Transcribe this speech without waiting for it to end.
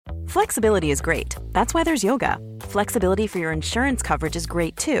Flexibility is great. That's why there's yoga. Flexibility for your insurance coverage is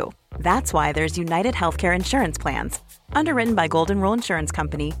great too. That's why there's United Healthcare Insurance Plans. Underwritten by Golden Rule Insurance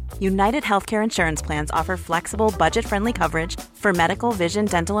Company, United Healthcare Insurance Plans offer flexible, budget-friendly coverage for medical, vision,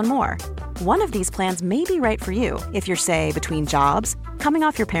 dental, and more. One of these plans may be right for you if you're, say, between jobs, coming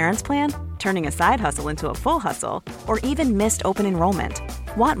off your parents' plan, turning a side hustle into a full hustle, or even missed open enrollment.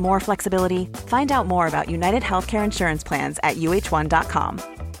 Want more flexibility? Find out more about United Healthcare Insurance Plans at uh1.com.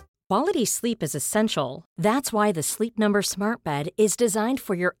 Quality sleep is essential. That's why the Sleep Number Smart Bed is designed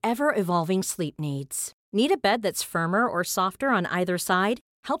for your ever-evolving sleep needs. Need a bed that's firmer or softer on either side?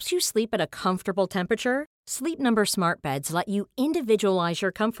 Helps you sleep at a comfortable temperature? Sleep Number Smart Beds let you individualize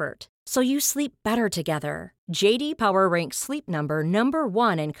your comfort, so you sleep better together. J.D. Power ranks Sleep Number number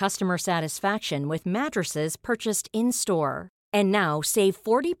 1 in customer satisfaction with mattresses purchased in-store. And now, save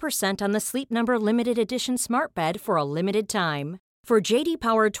 40% on the Sleep Number Limited Edition Smart Bed for a limited time. For J.D.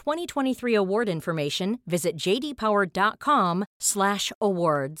 Power 2023 award information, visit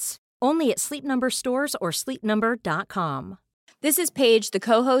jdpower.com/awards. Only at Sleep Number stores or sleepnumber.com. This is Paige, the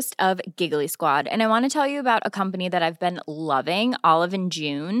co-host of Giggly Squad, and I want to tell you about a company that I've been loving, Olive &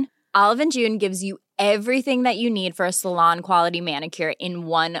 June. Olive & June gives you everything that you need for a salon-quality manicure in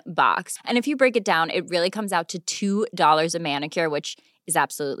one box. And if you break it down, it really comes out to $2 a manicure, which is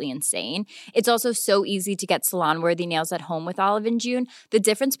absolutely insane. It's also so easy to get salon-worthy nails at home with Olive & June. The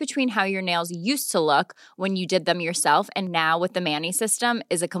difference between how your nails used to look when you did them yourself and now with the Mani system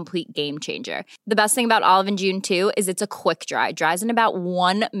is a complete game changer. The best thing about Olive & June, too, is it's a quick dry. Dries in about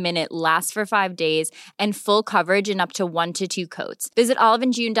 1 minute, lasts for 5 days, and full coverage in up to 1 to 2 coats. Visit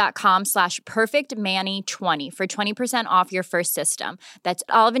oliveandjune.com/perfectmani20 for 20% off your first system. That's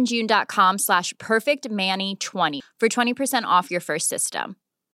oliveandjune.com/perfectmani20 for 20% off your first system.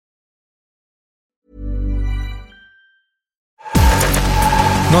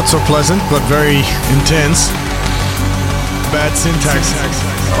 Not so pleasant, but very intense. Bad syntax.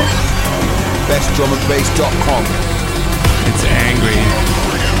 BestDrumAndBass.com. It's angry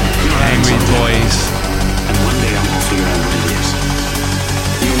voice. And one day I'm gonna figure out what it is.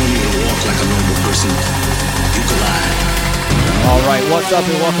 You want me to walk like a normal person? You can lie. All right, what's up,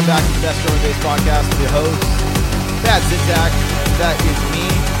 and welcome back to the Best Drum and Bass Podcast with your host, Bad Syntax. That is me,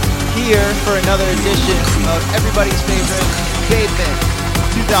 here for another edition of everybody's favorite Babe Mix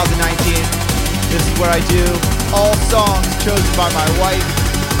 2019. This is where I do all songs chosen by my wife,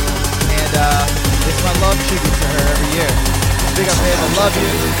 and it's my love tribute to her every year. Big up, babe, I love you.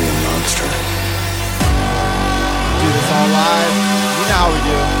 Do this all live. You know how we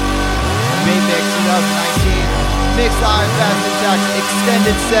do. Babe Mix 2019. Mix Live, Bad Syntax,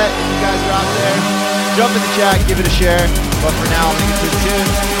 extended set. If you guys are out there, jump in the chat, give it a share. But for now, I'm going to get to the tune.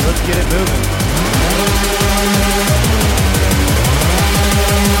 Let's get it moving.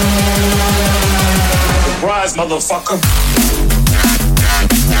 Surprise, motherfucker.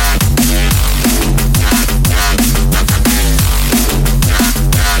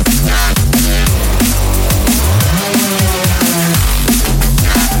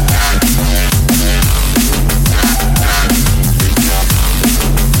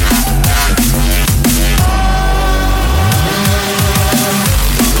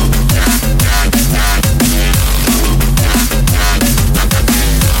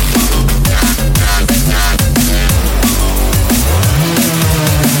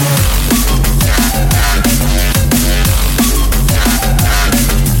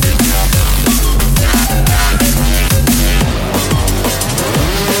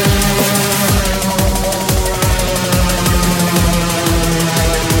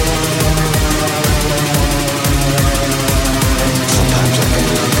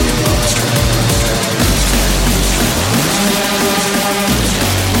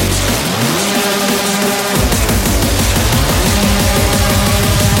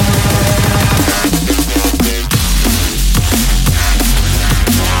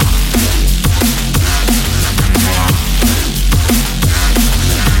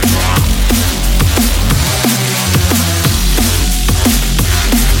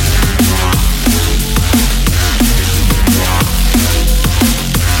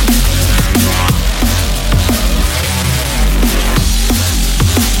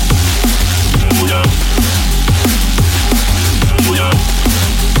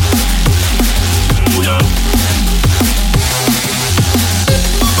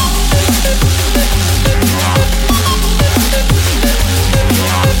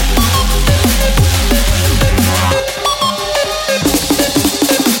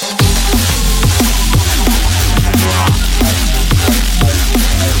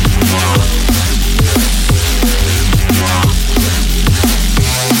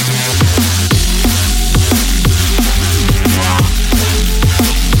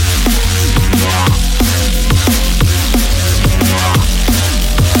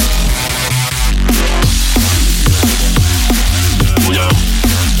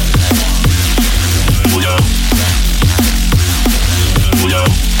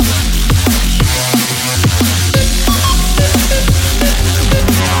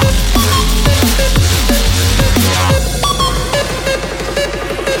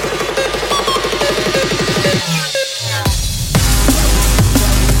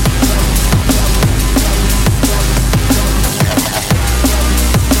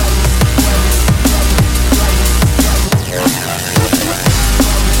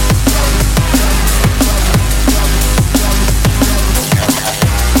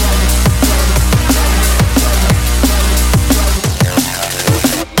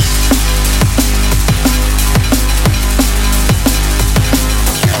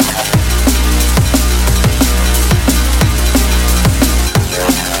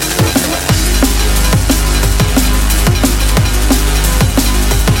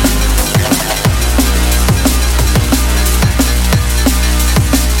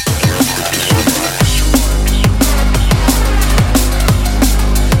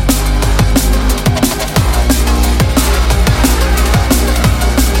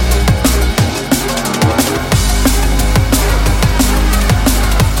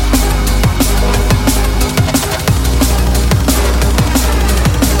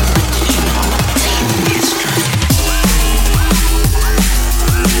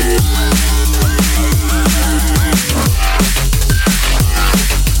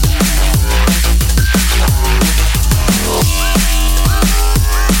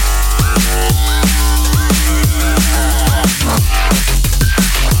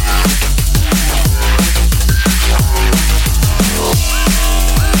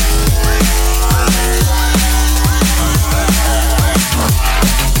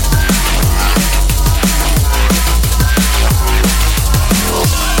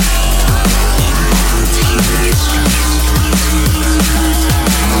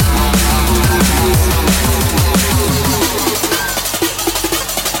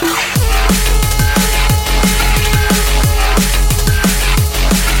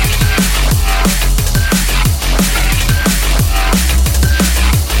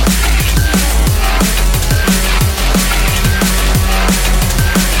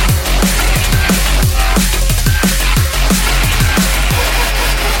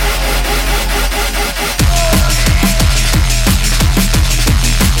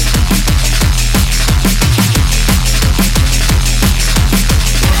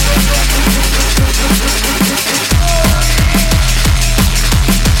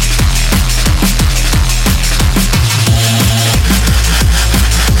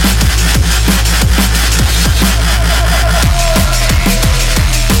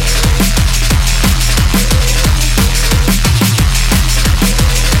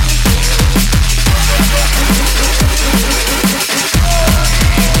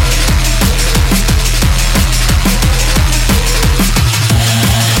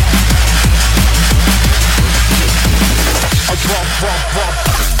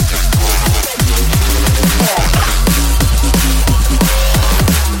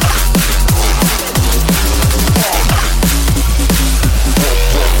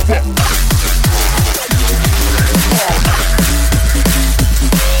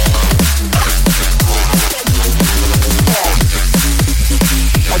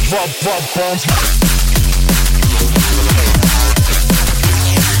 Put your hands up,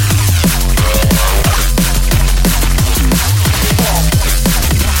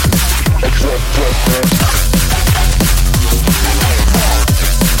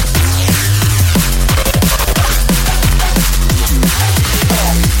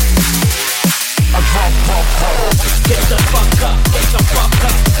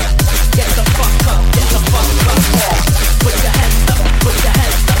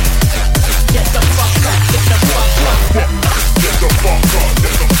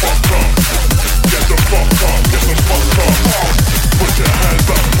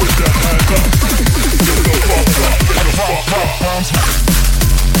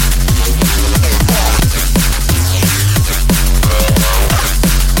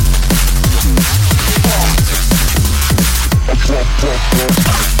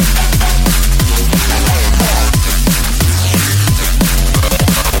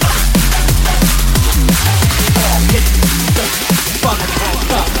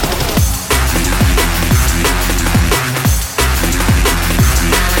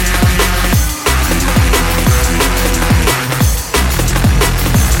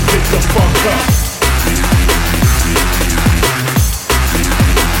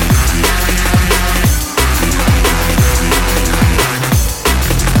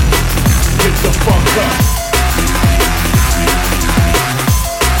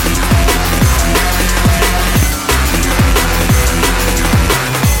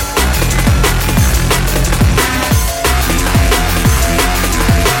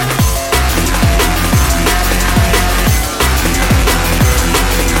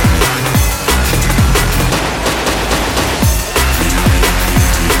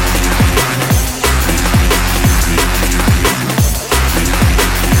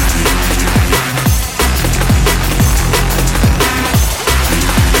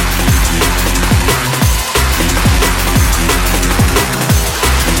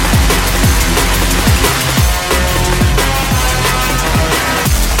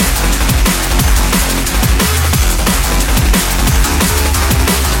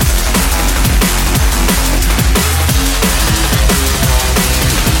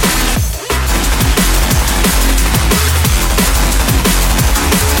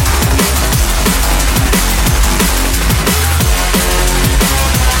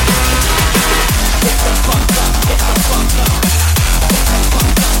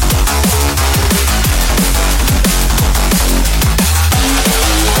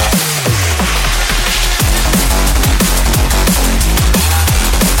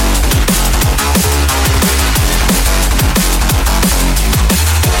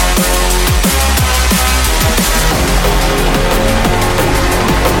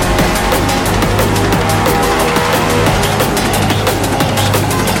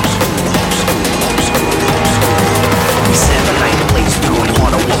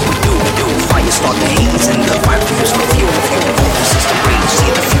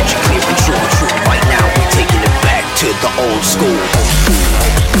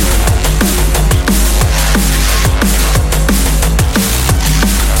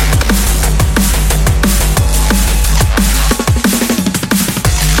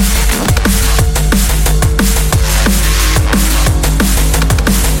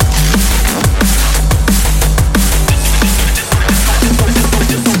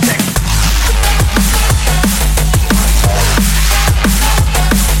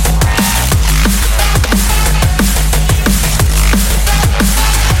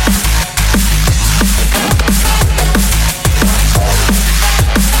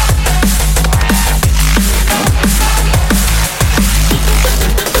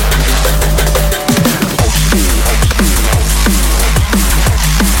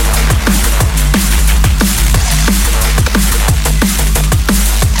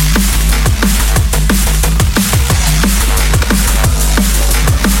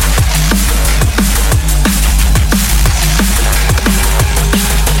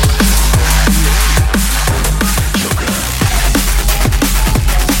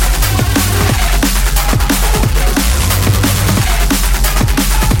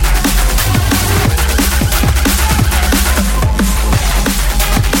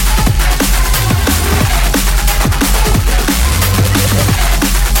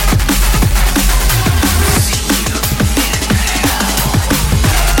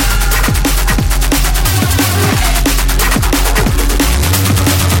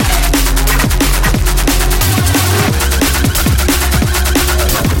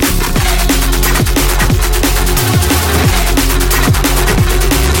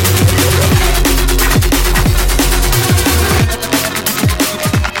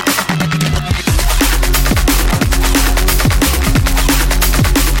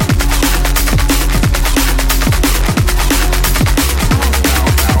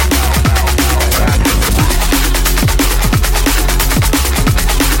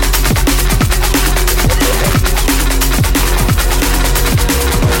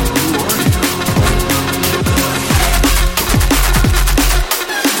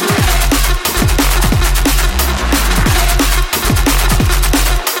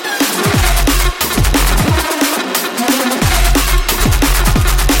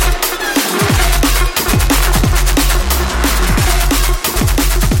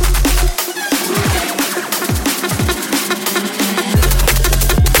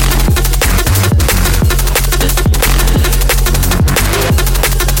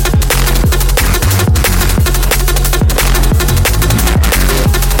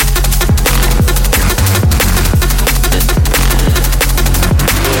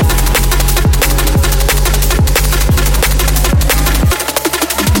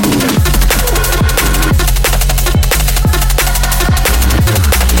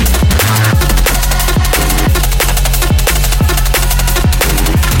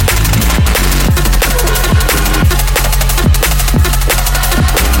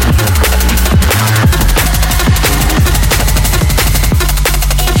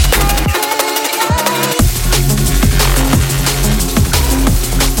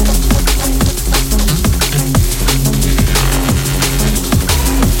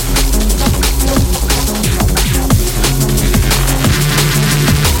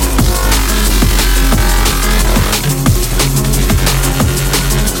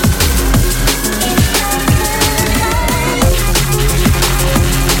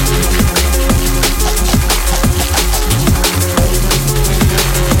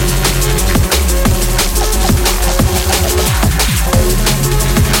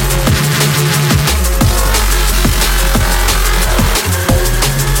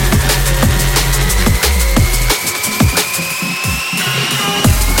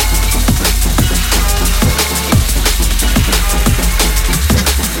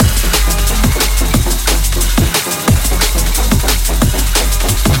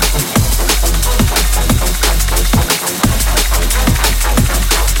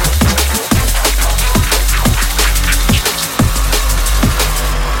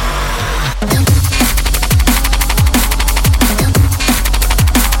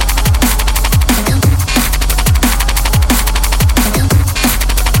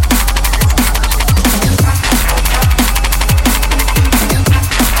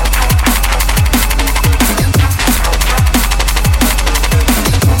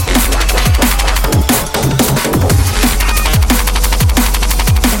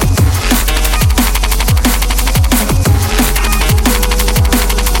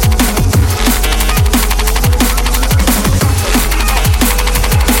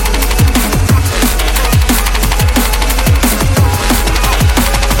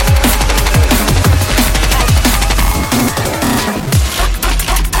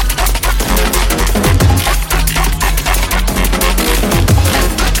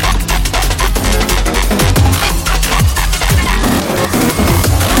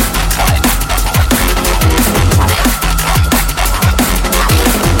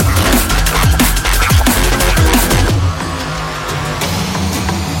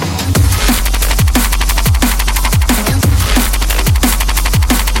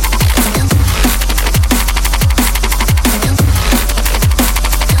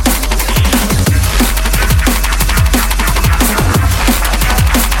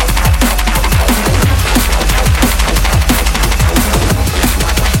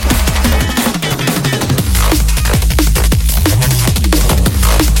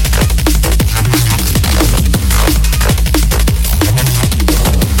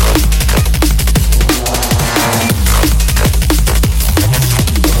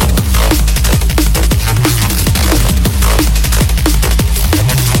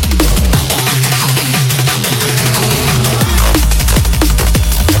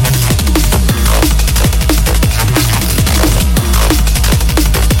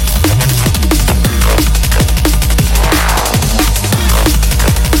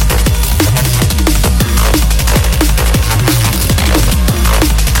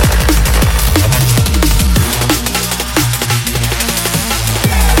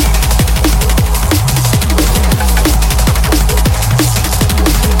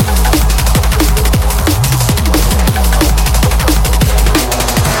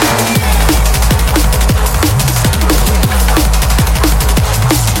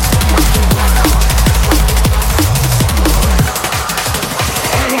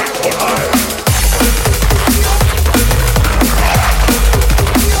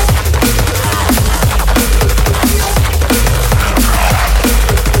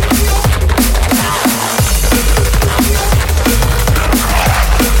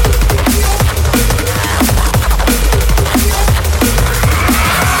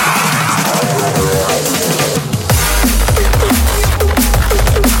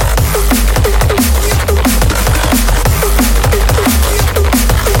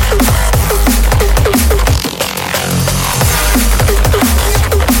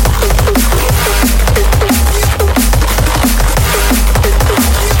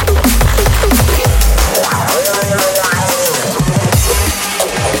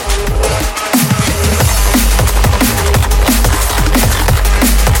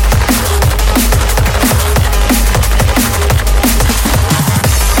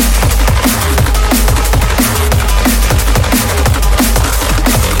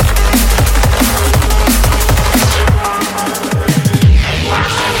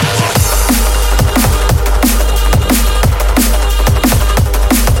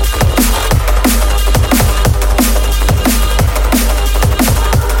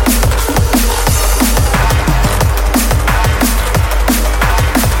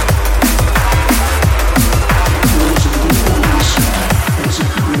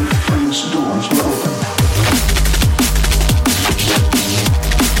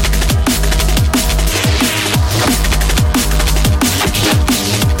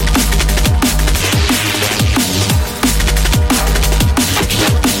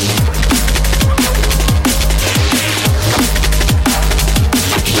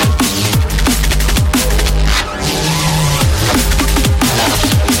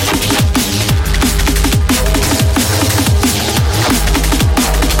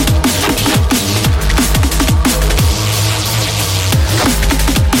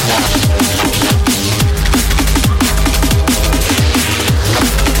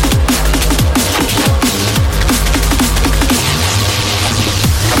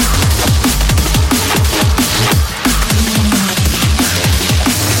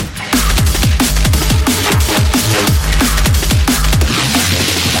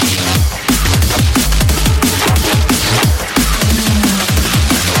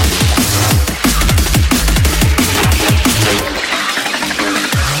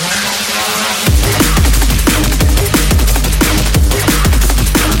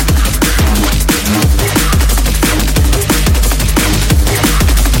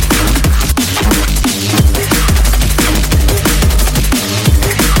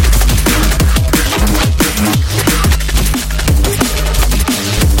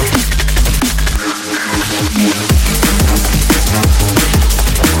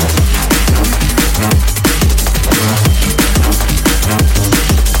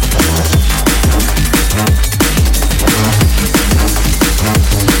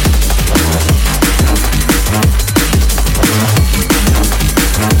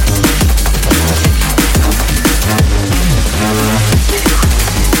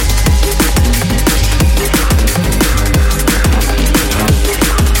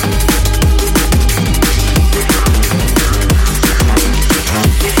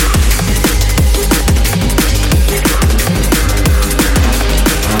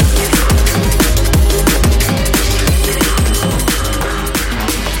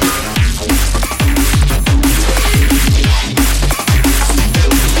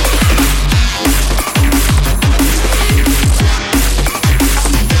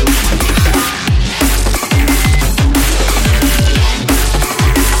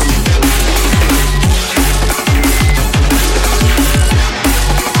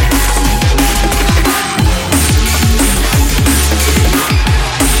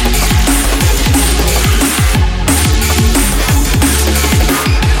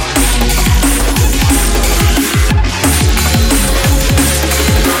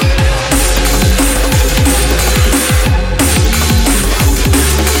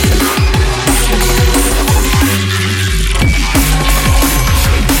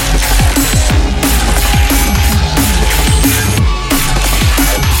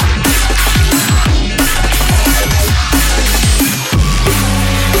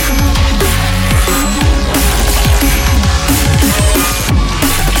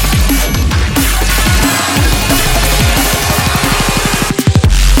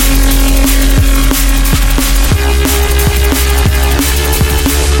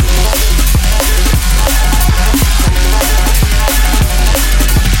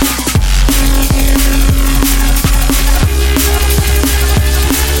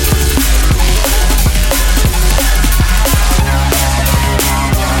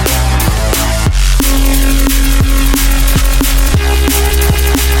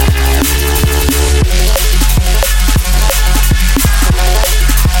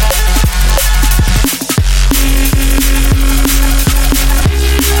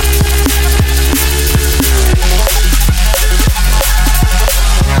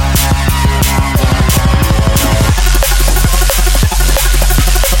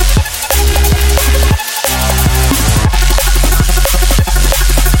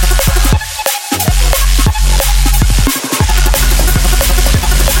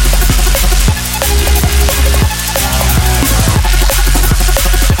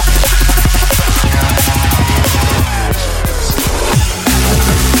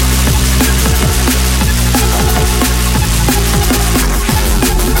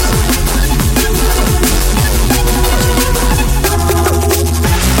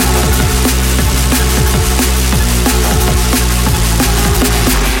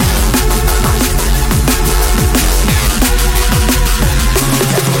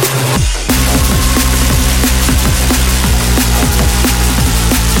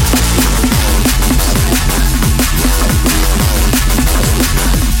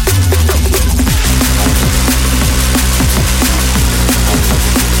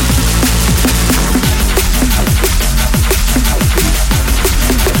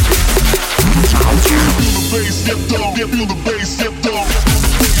 feel the bass step up.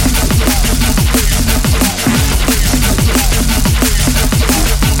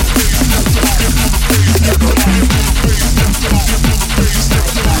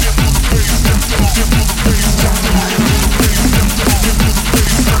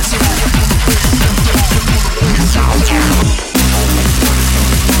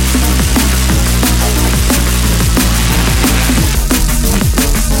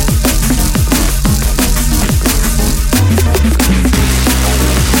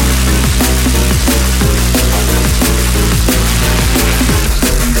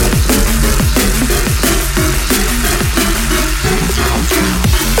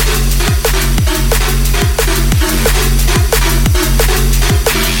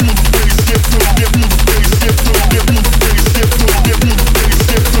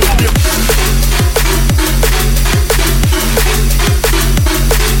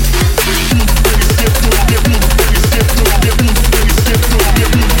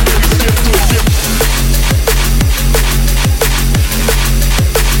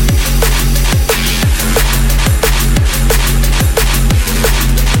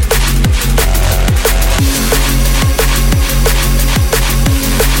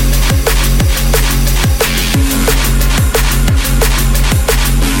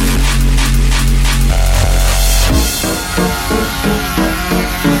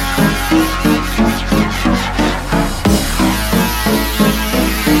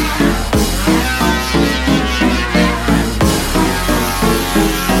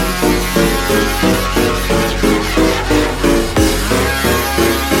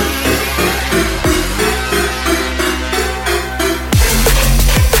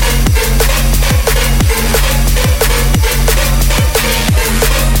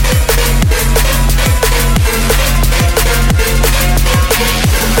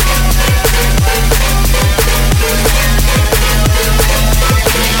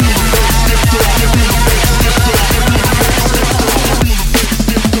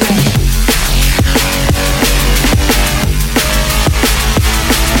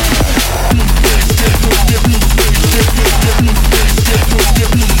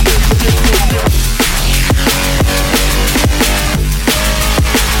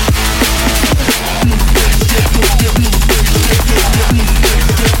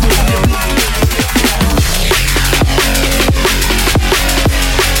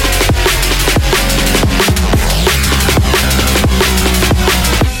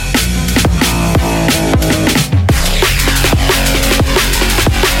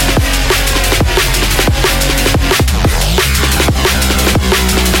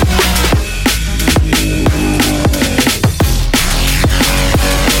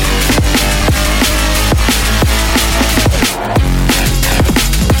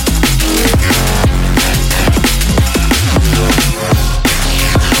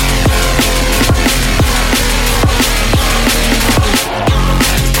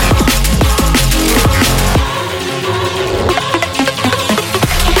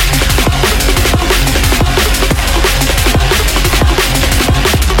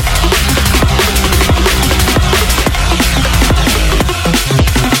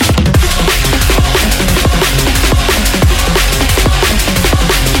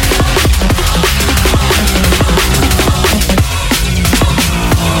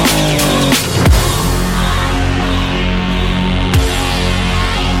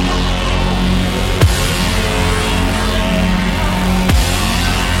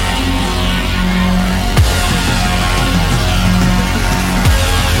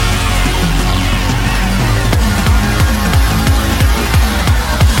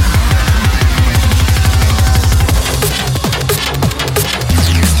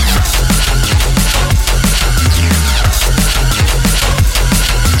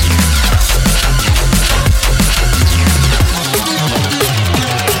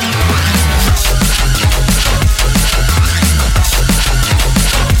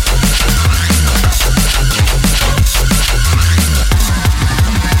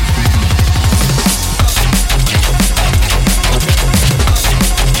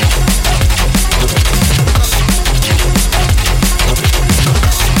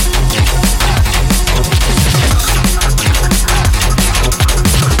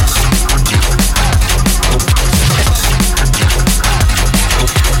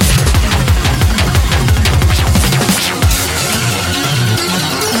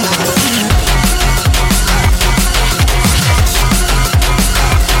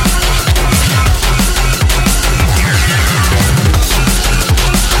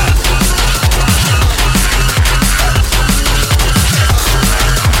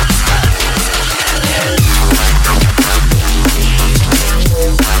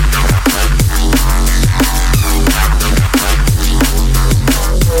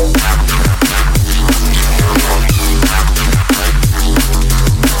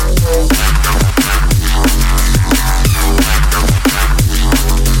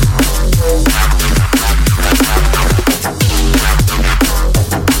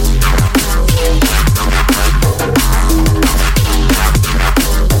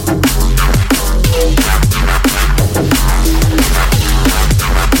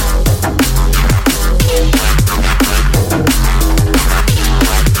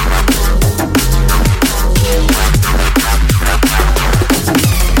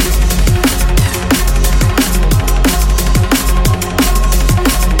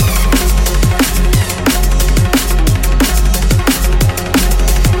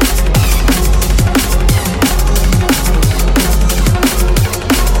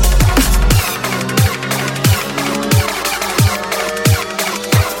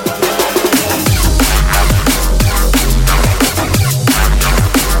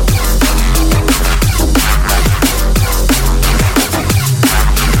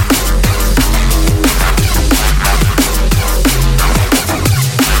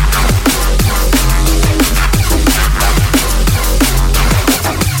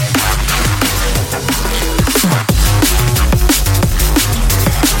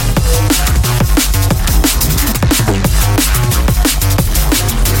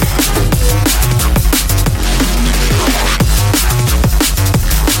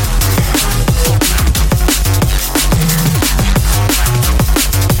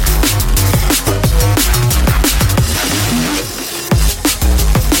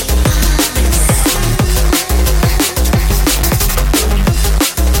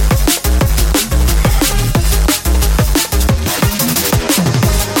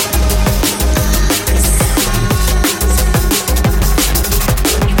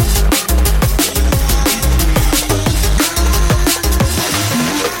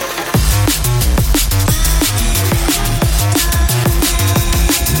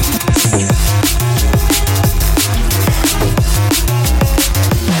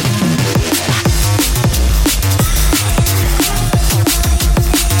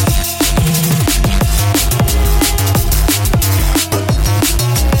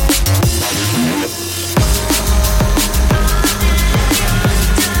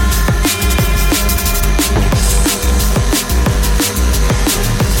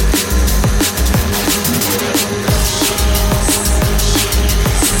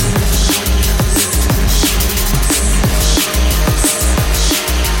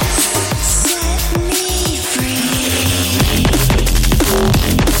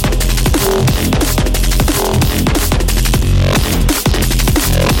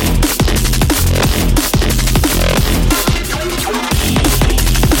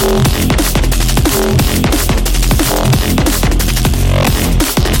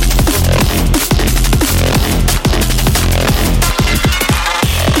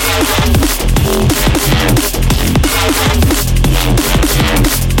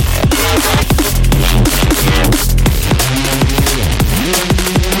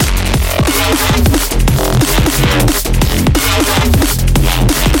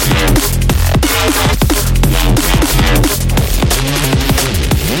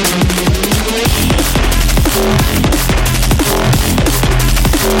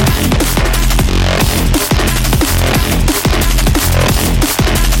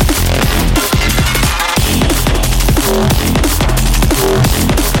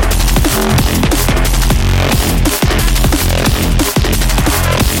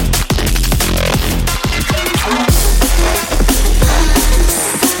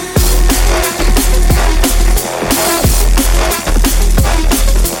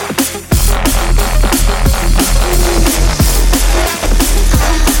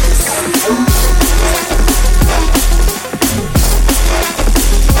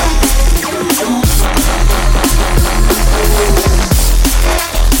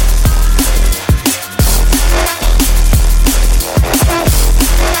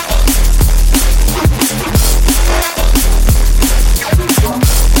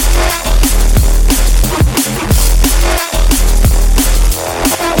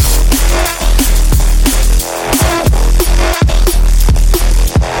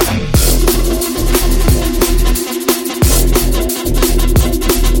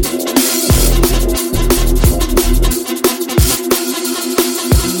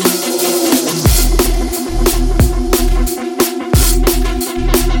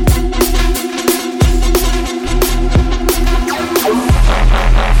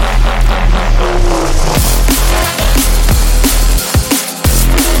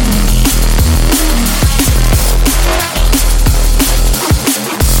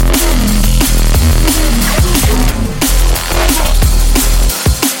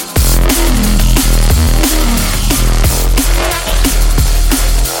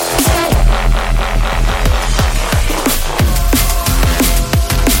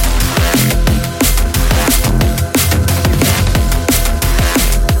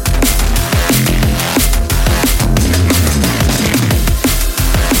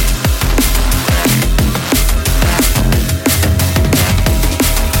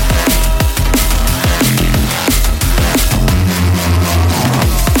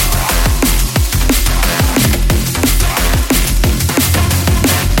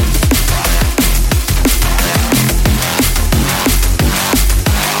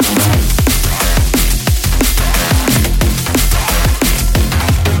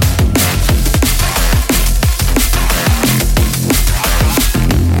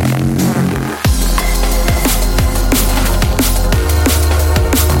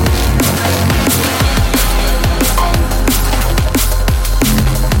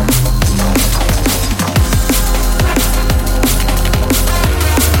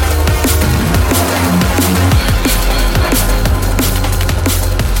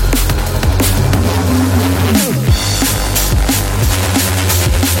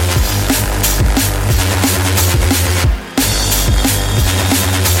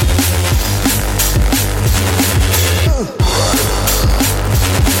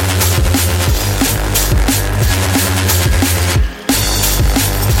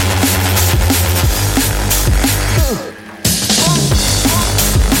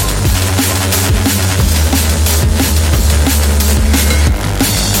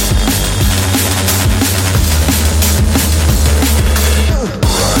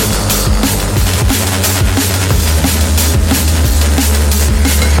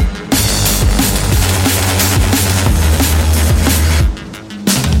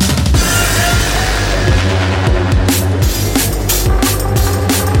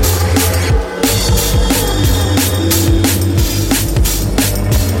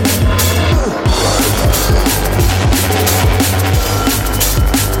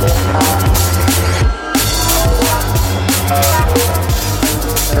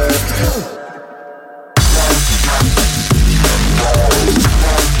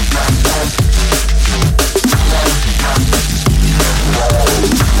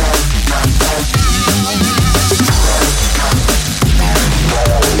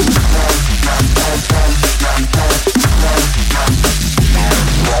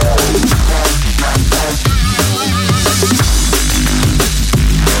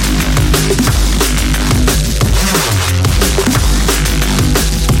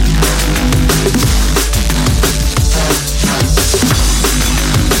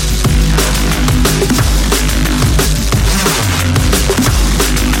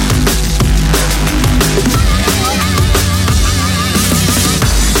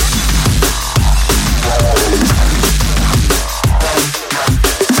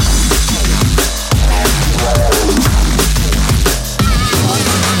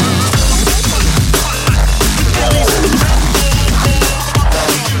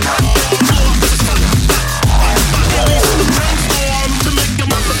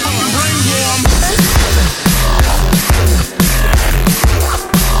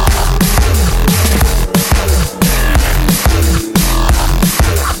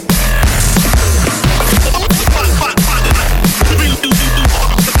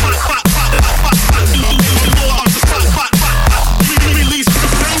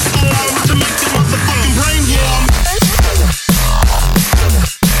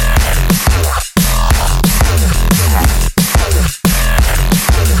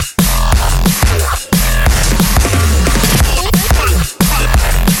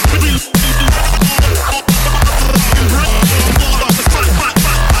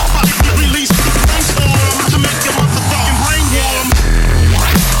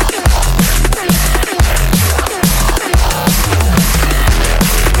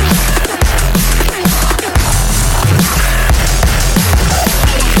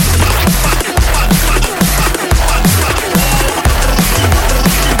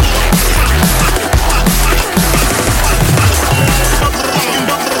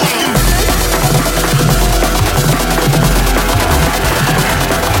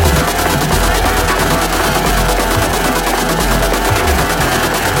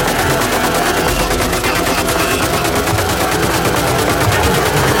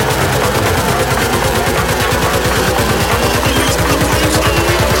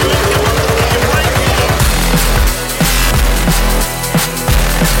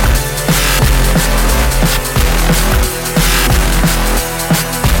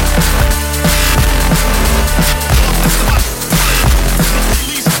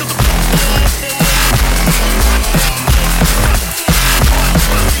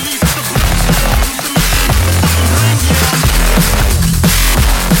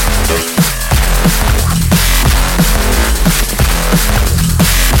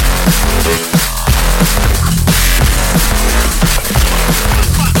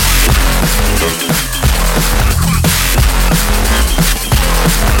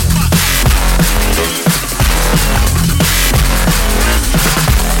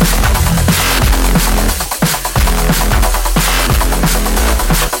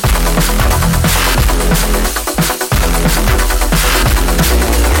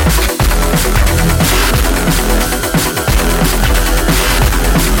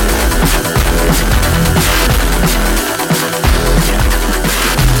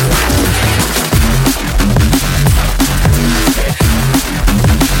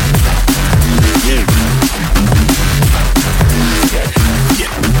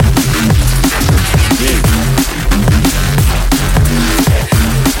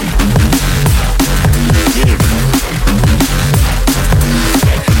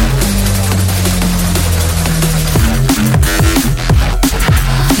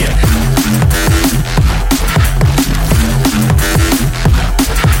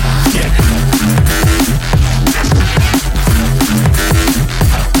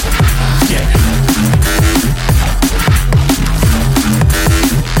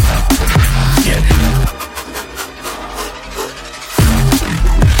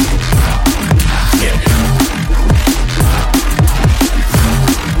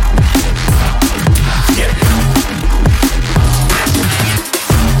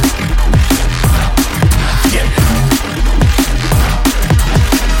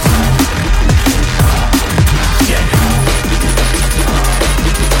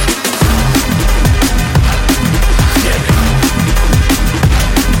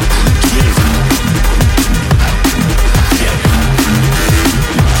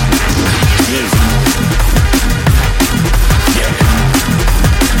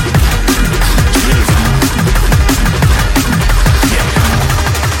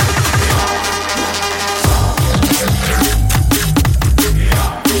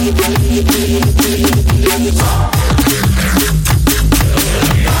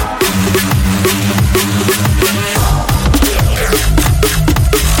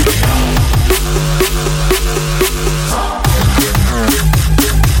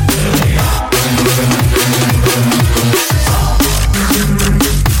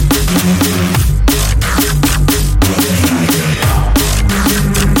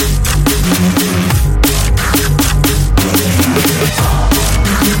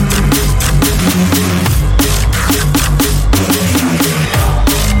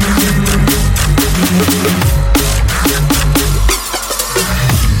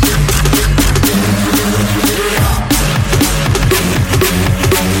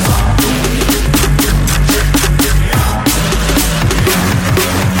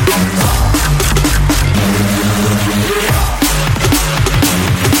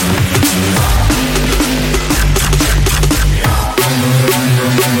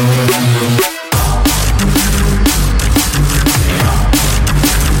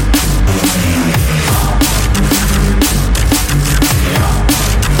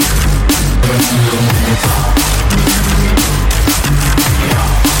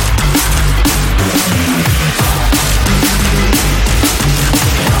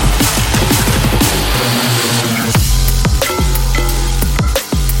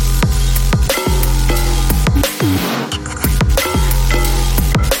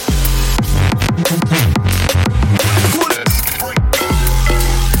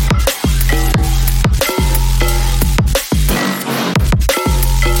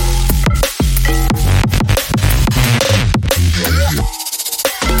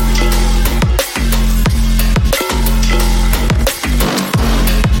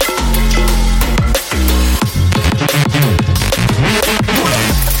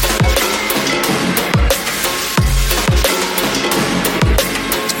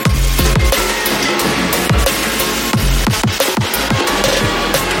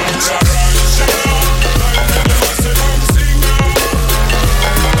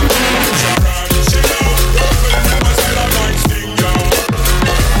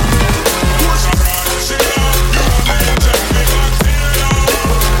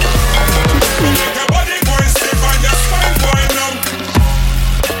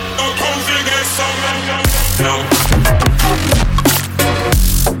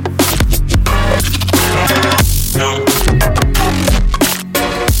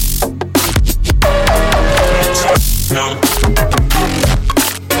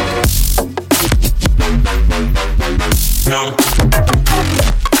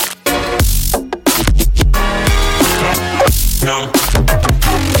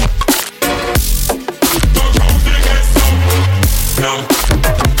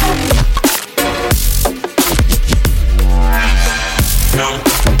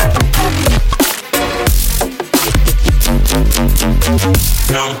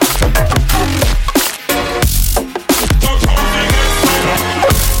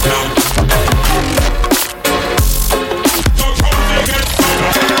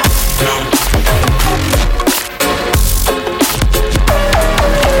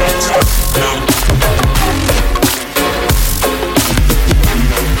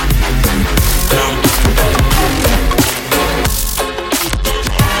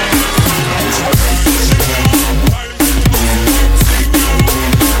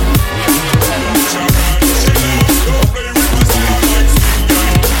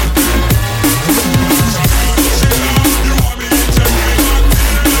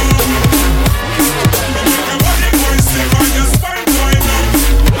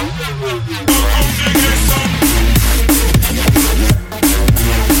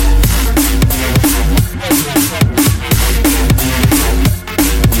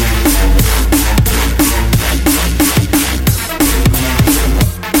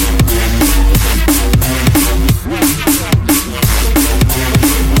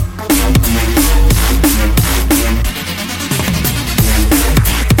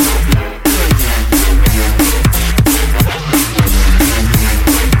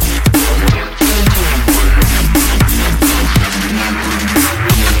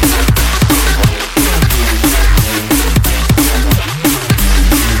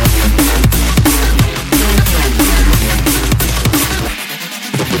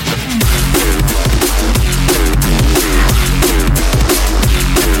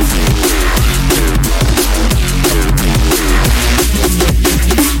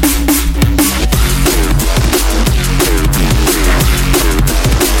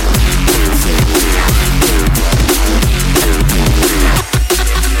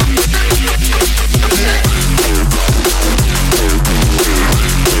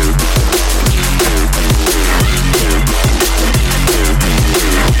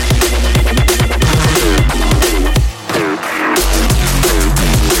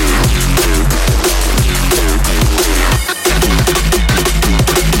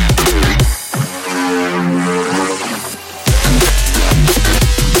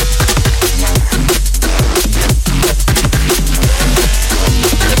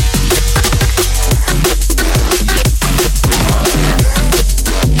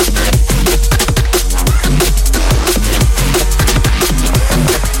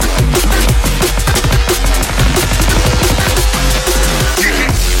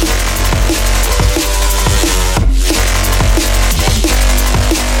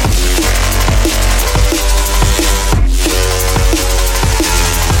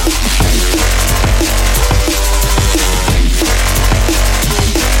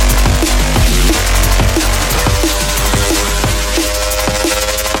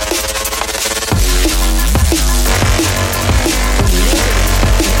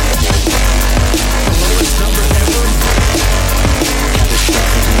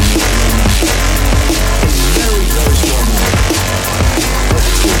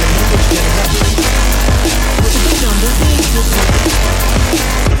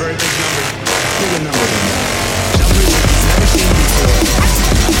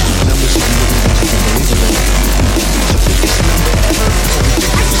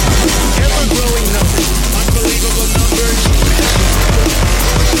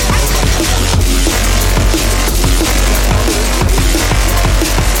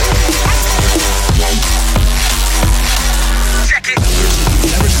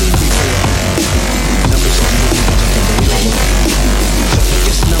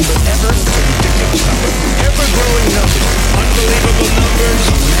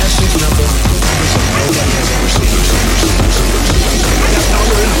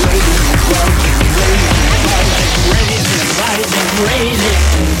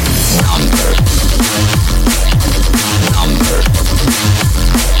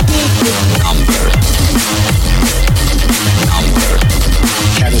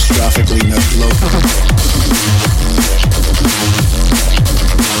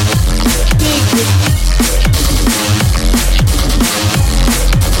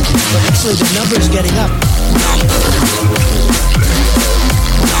 Actually, the number's getting up.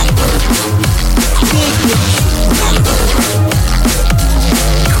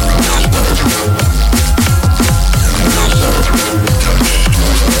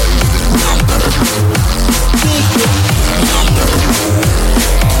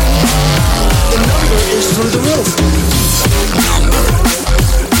 The number is through the roof.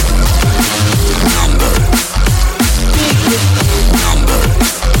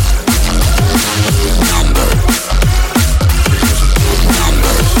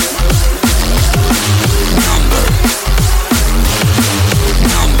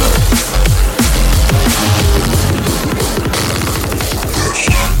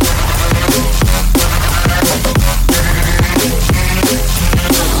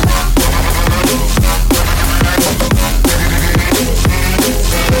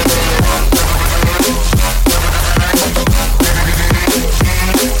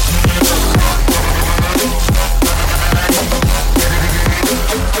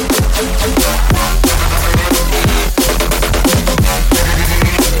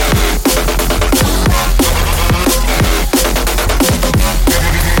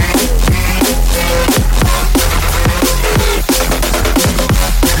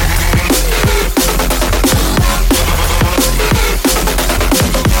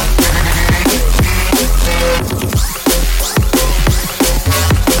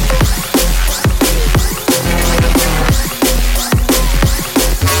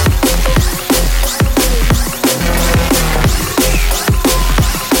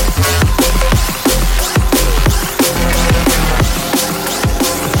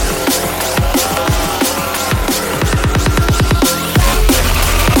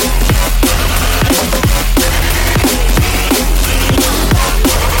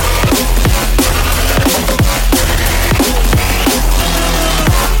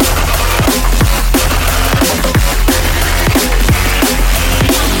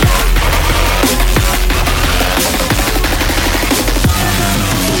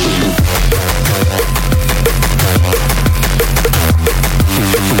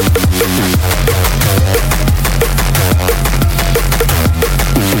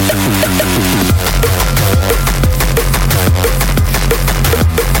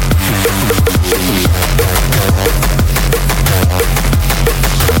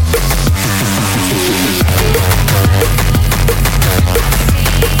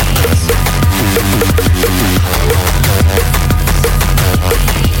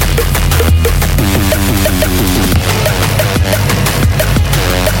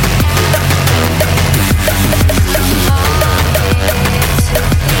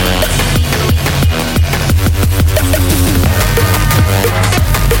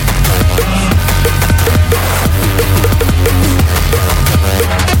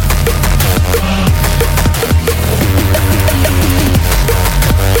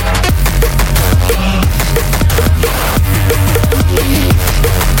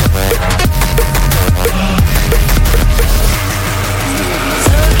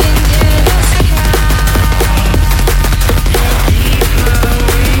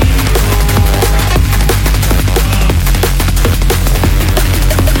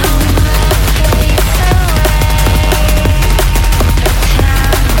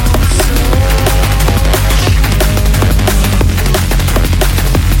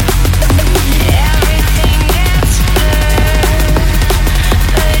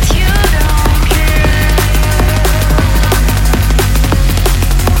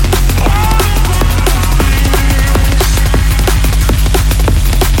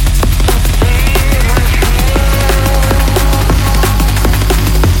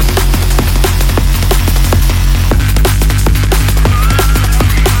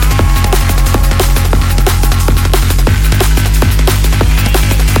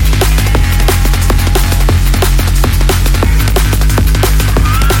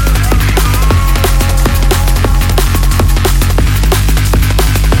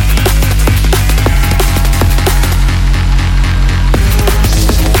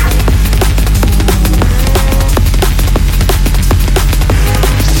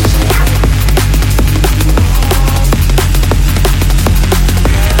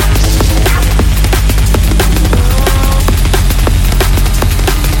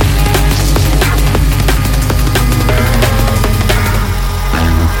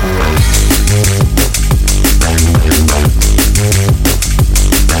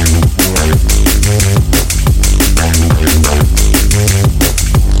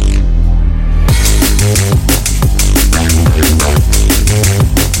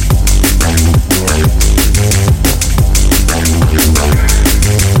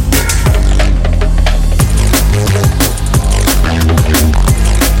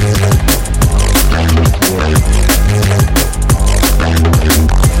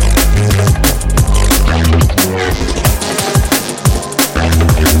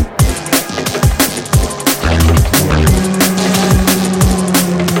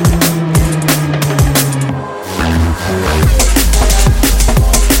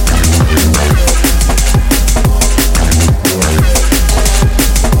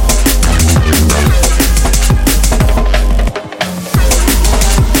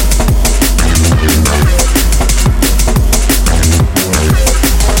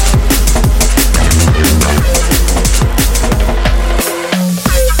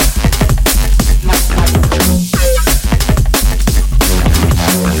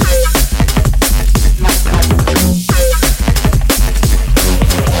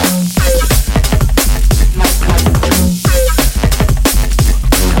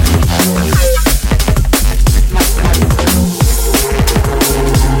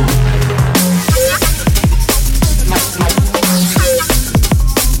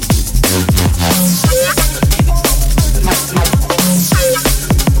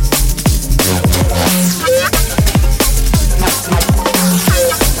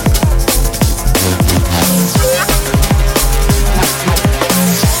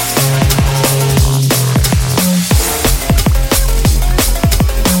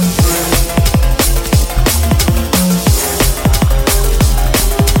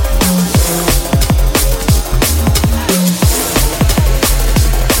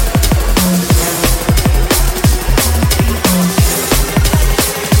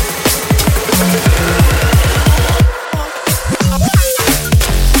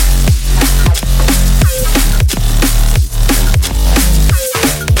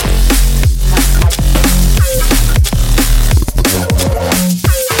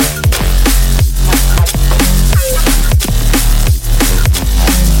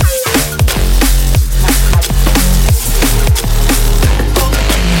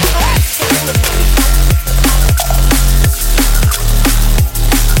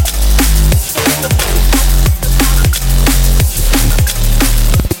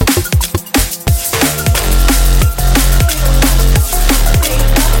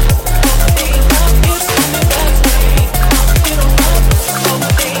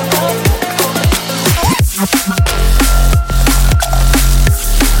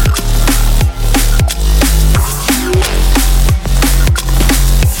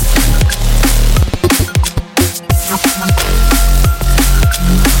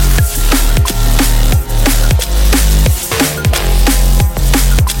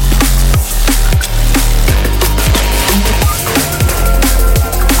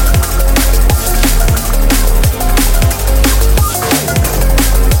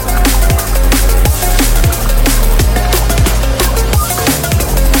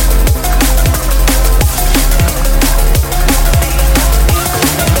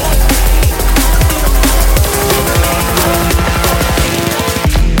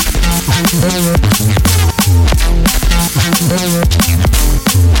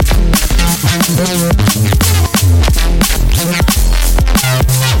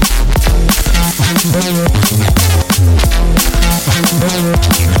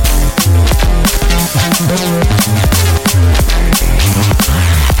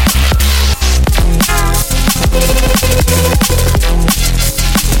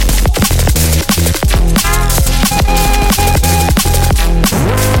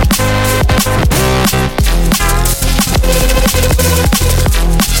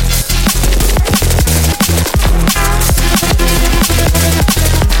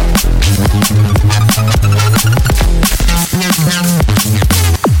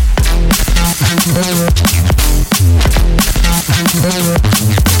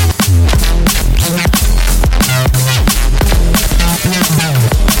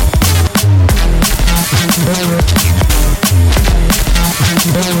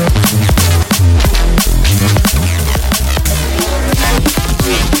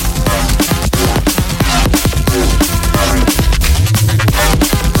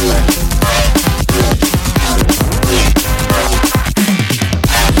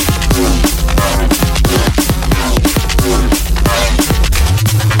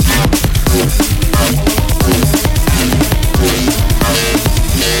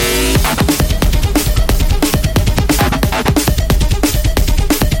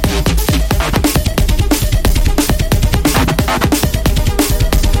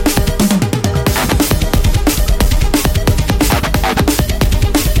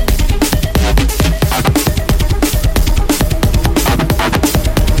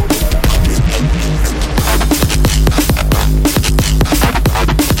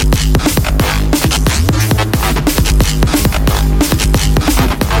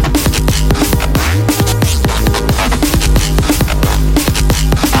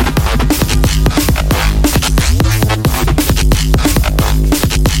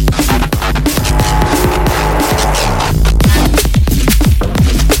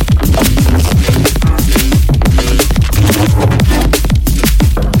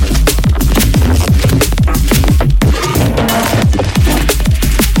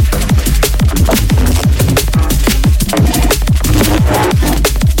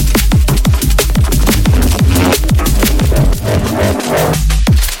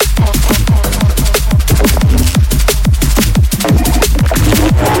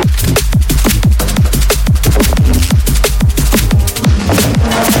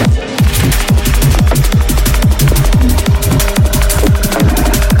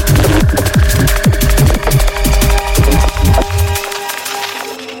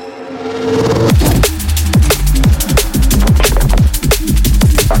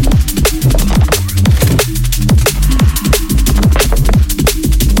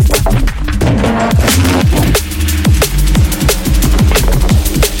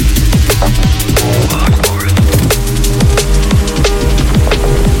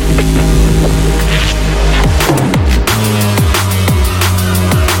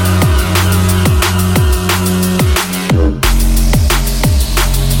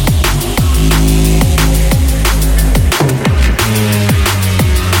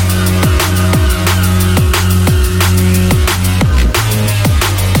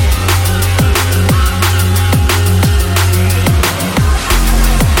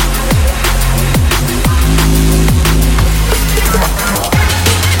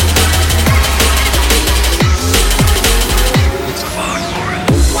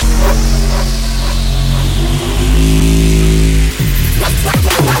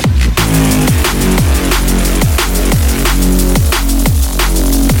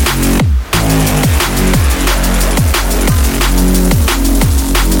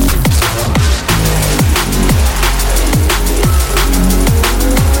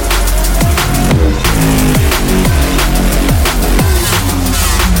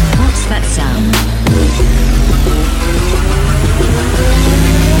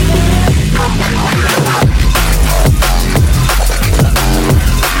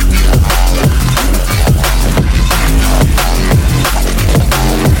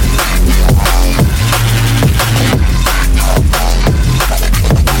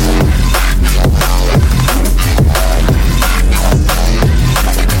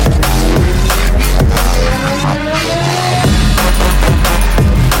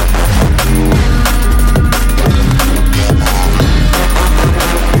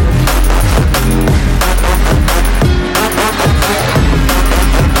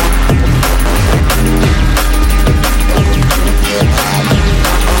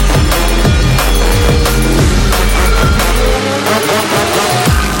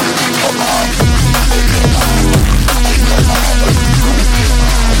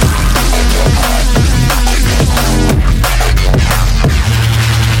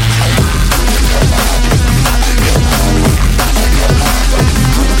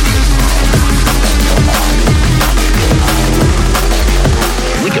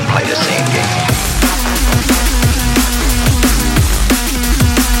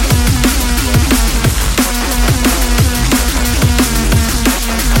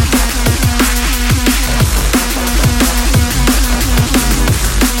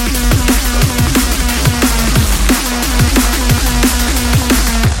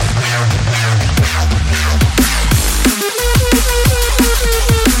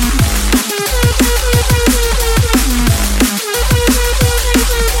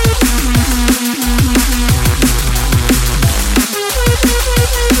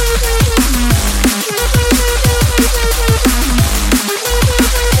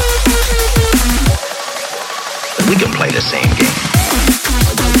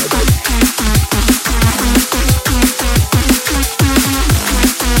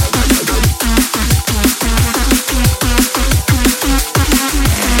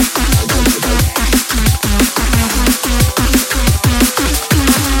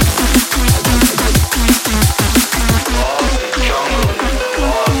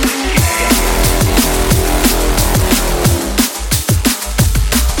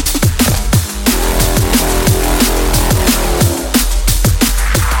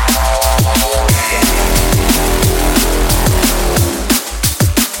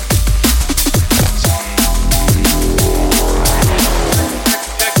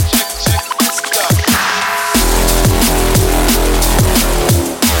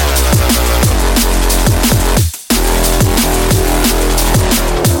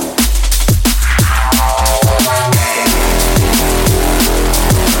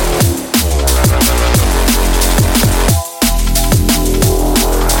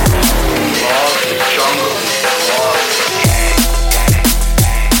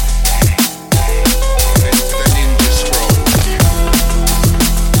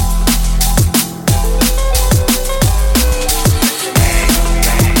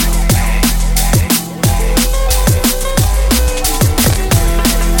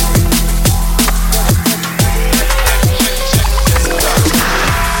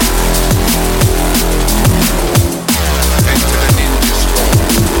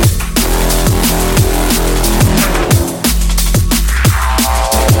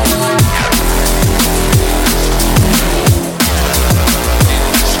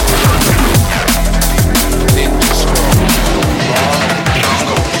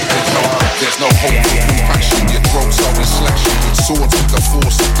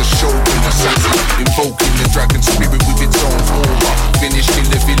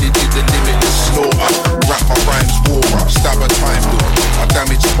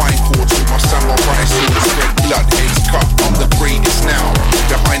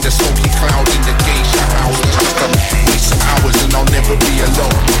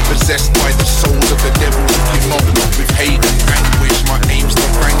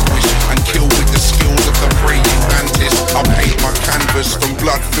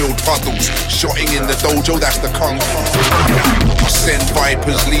 filled puddles. Shotting in the dojo, that's the kung fu. I send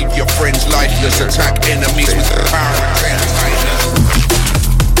vipers, leave your friends lifeless. Attack enemies with the power of 10 tightness.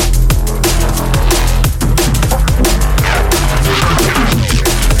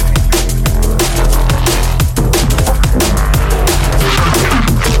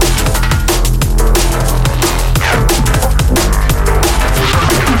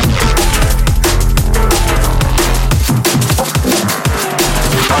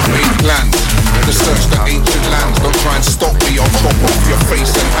 Search the ancient lands, don't try and stop me, I'll chop off your face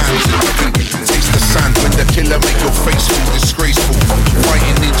and hands. Taste the sand when the killer make your face feel disgraceful.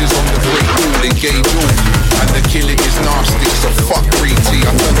 Fighting ninjas on the great wall, engage all. And the killing is nasty, so fuck green tea.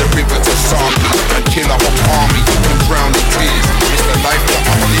 I turn the river to Saki and kill a whole army. You can drown in tears. It's the life that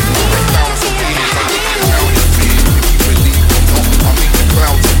I've lived for 1,000 years. I need to tell you fear. If you believe or not, I make the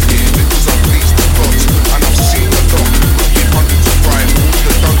clouds appear. Because I'm pleased to God, and I've seen a lot. Looking hundreds of rivals,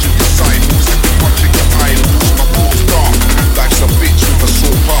 the dungeon disciples. Watching your idols, my thoughts dark. Life's a bitch with a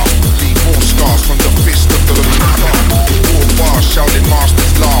sore path. Leave more scars from the fist of the war bars, shouting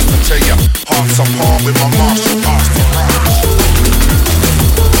masters laugh and tell ya hearts apart with my martial arts to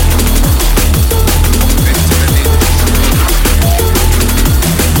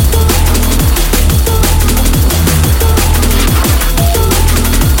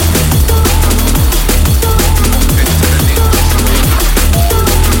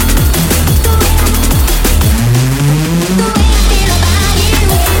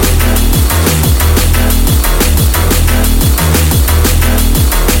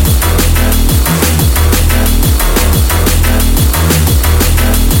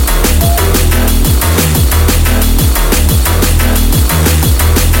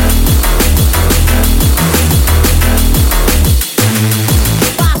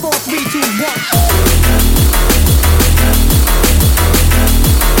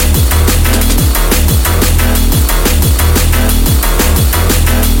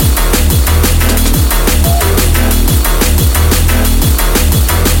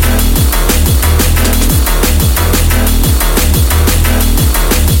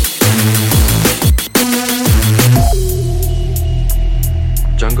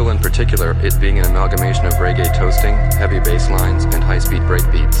it being an amalgamation of reggae toasting, heavy bass lines, and high-speed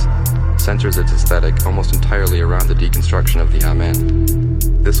breakbeats, centers its aesthetic almost entirely around the deconstruction of the amen.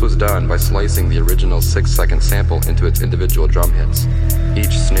 This was done by slicing the original 6-second sample into its individual drum hits,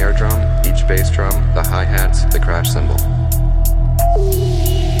 each snare drum, each bass drum, the hi-hats, the crash cymbal.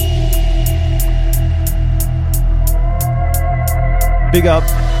 Big up,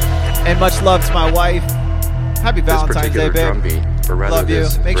 and much love to my wife. Happy Valentine's Day, babe. Love you.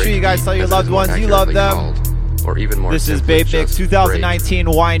 Make sure you guys tell your loved ones you love them. Or even more, this is Babe Mix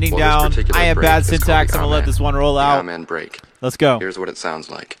 2019 winding down. I am Bad Syntax. I'm going to let this one roll out. Amen break. Let's go. Here's what it sounds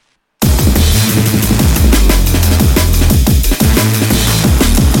like.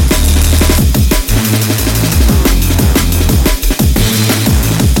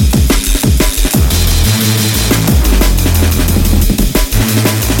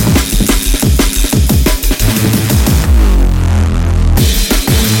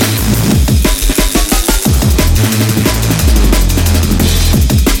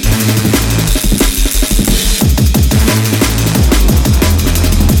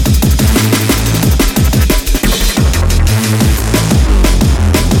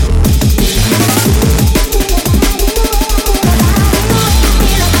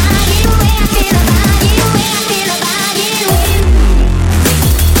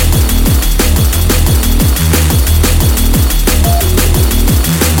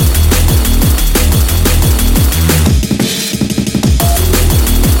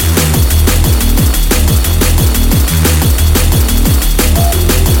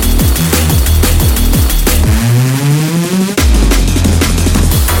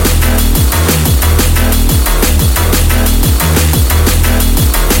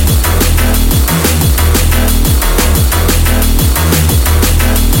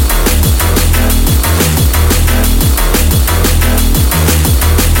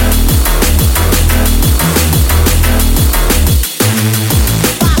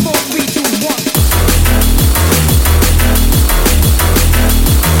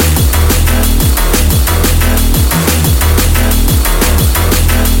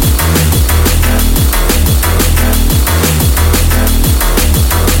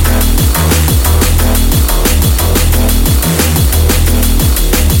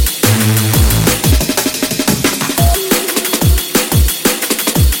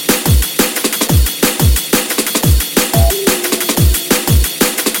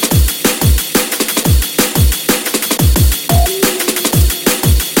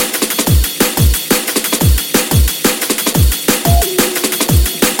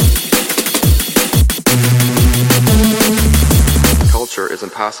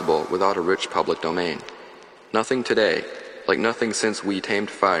 possible without a rich public domain. Nothing today, like nothing since we tamed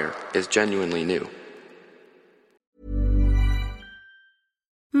fire, is genuinely new.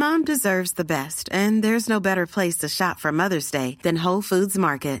 Mom deserves the best, and there's no better place to shop for Mother's Day than Whole Foods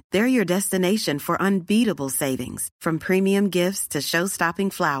Market. They're your destination for unbeatable savings, from premium gifts to show-stopping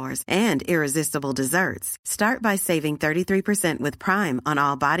flowers and irresistible desserts. Start by saving 33% with Prime on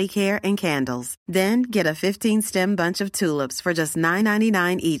all body care and candles. Then get a 15-stem bunch of tulips for just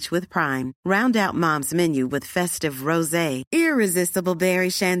 $9.99 each with Prime. Round out Mom's menu with festive rosé, irresistible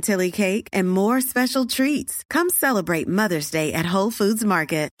berry chantilly cake, and more special treats. Come celebrate Mother's Day at Whole Foods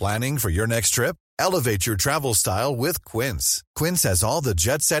Market. Planning for your next trip? Elevate your travel style with Quince. Quince has all the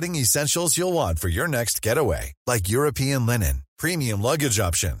jet-setting essentials you'll want for your next getaway, like European linen, premium luggage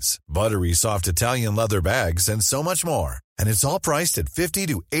options, buttery soft Italian leather bags, and so much more. And it's all priced at 50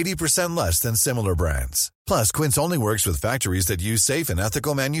 to 80% less than similar brands. Plus, Quince only works with factories that use safe and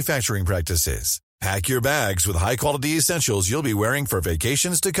ethical manufacturing practices. Pack your bags with high-quality essentials you'll be wearing for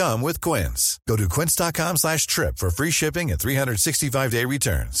vacations to come with Quince. Go to quince.com/trip for free shipping and 365-day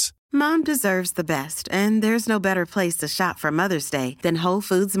returns. Mom deserves the best, and there's no better place to shop for Mother's Day than Whole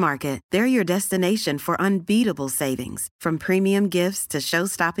Foods Market. They're your destination for unbeatable savings, from premium gifts to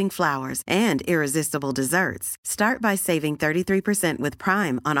show-stopping flowers and irresistible desserts. Start by saving 33% with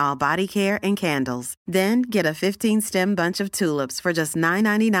Prime on all body care and candles. Then get a 15-stem bunch of tulips for just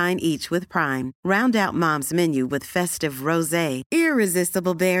 $9.99 each with Prime. Round out Mom's menu with festive rosé,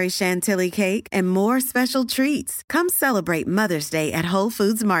 irresistible berry chantilly cake, and more special treats. Come celebrate Mother's Day at Whole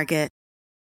Foods Market.